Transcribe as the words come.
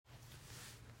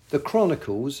The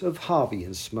Chronicles of Harvey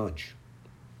and Smudge.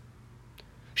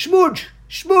 "Smudge!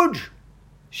 Smudge!"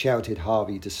 shouted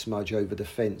Harvey to Smudge over the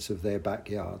fence of their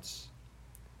backyards.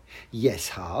 "Yes,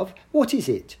 Harv, what is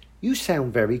it? You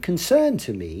sound very concerned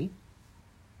to me."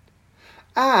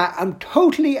 "I am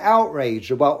totally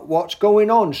outraged about what's going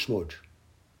on, Smudge,"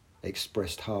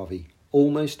 expressed Harvey,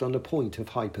 almost on the point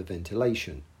of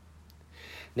hyperventilation.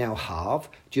 "Now, Harv,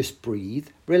 just breathe,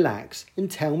 relax,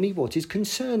 and tell me what is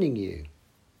concerning you."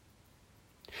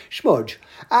 "Smudge,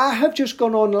 I have just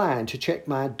gone online to check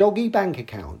my doggy bank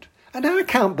account, and I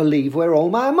can't believe where all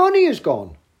my money has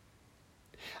gone.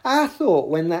 I thought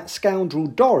when that scoundrel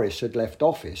Doris had left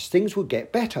office, things would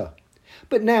get better.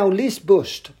 But now Liz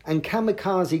Bust and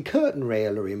Kamikaze Curtain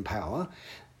Rail are in power,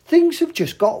 things have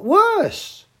just got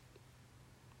worse."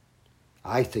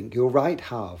 "I think you're right,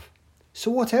 Harv.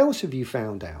 So what else have you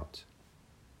found out?"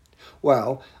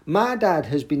 "Well, my dad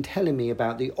has been telling me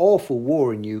about the awful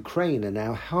war in Ukraine and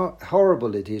how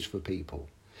horrible it is for people.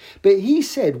 But he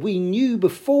said we knew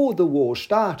before the war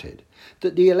started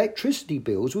that the electricity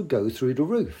bills would go through the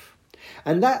roof.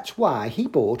 And that's why he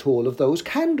bought all of those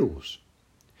candles.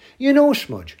 You know,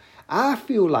 Smudge, I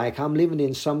feel like I'm living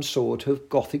in some sort of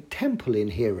Gothic temple in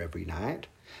here every night,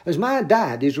 as my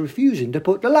dad is refusing to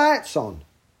put the lights on."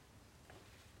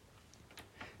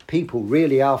 People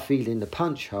really are feeling the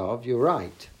punch, Harv, you're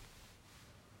right.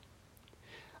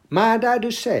 "My dad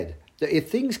has said that if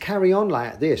things carry on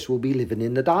like this, we'll be living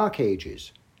in the Dark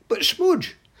Ages. But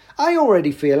Smudge, I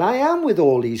already feel I am with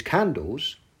all these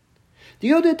candles.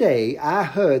 The other day I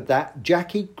heard that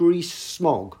Jackie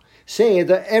Grease-Smog say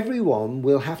that everyone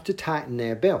will have to tighten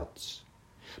their belts.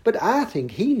 But I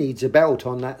think he needs a belt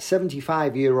on that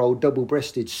 75-year-old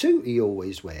double-breasted suit he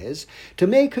always wears to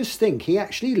make us think he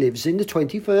actually lives in the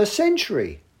 21st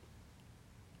century.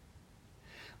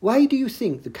 Why do you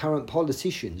think the current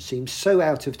politicians seem so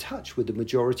out of touch with the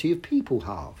majority of people,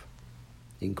 Harv?"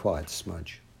 inquired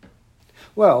Smudge.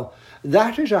 "Well,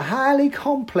 that is a highly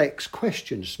complex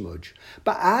question, Smudge,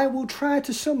 but I will try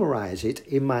to summarise it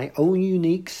in my own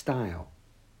unique style.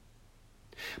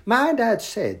 My dad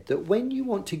said that when you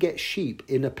want to get sheep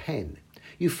in a pen,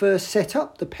 you first set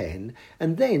up the pen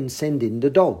and then send in the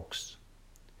dogs.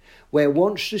 Where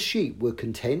once the sheep were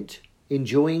content,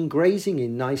 enjoying grazing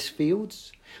in nice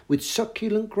fields, with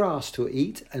succulent grass to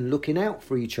eat and looking out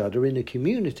for each other in a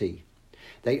community,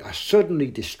 they are suddenly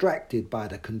distracted by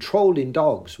the controlling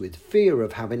dogs with fear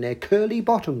of having their curly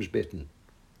bottoms bitten.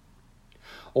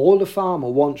 All the farmer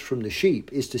wants from the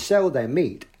sheep is to sell their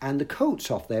meat and the coats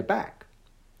off their back.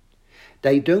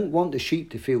 They don't want the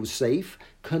sheep to feel safe,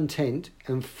 content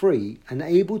and free and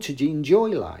able to enjoy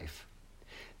life.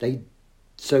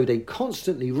 So they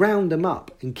constantly round them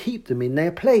up and keep them in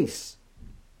their place."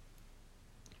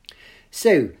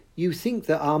 "So you think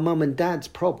that our mum and dad's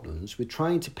problems with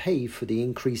trying to pay for the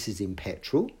increases in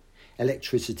petrol,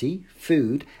 electricity,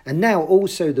 food and now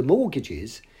also the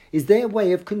mortgages is their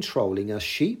way of controlling us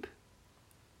sheep?"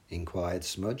 inquired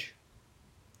Smudge.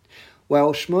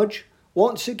 "Well, Smudge,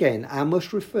 once again, I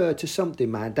must refer to something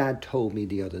my dad told me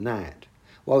the other night,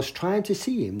 whilst trying to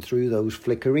see him through those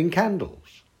flickering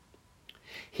candles.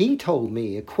 He told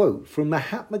me a quote from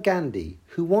Mahatma Gandhi,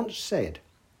 who once said,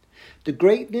 'The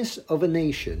greatness of a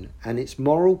nation and its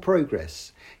moral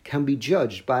progress can be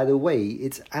judged by the way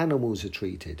its animals are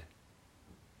treated.'"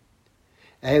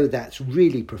 "Oh, that's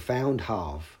really profound,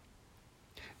 Harv."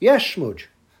 "Yes, Smudge,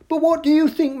 but what do you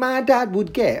think my dad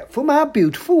would get for my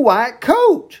beautiful white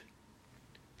coat?"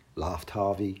 laughed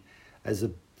Harvey as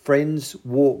the friends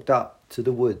walked up to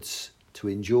the woods to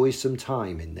enjoy some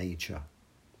time in nature.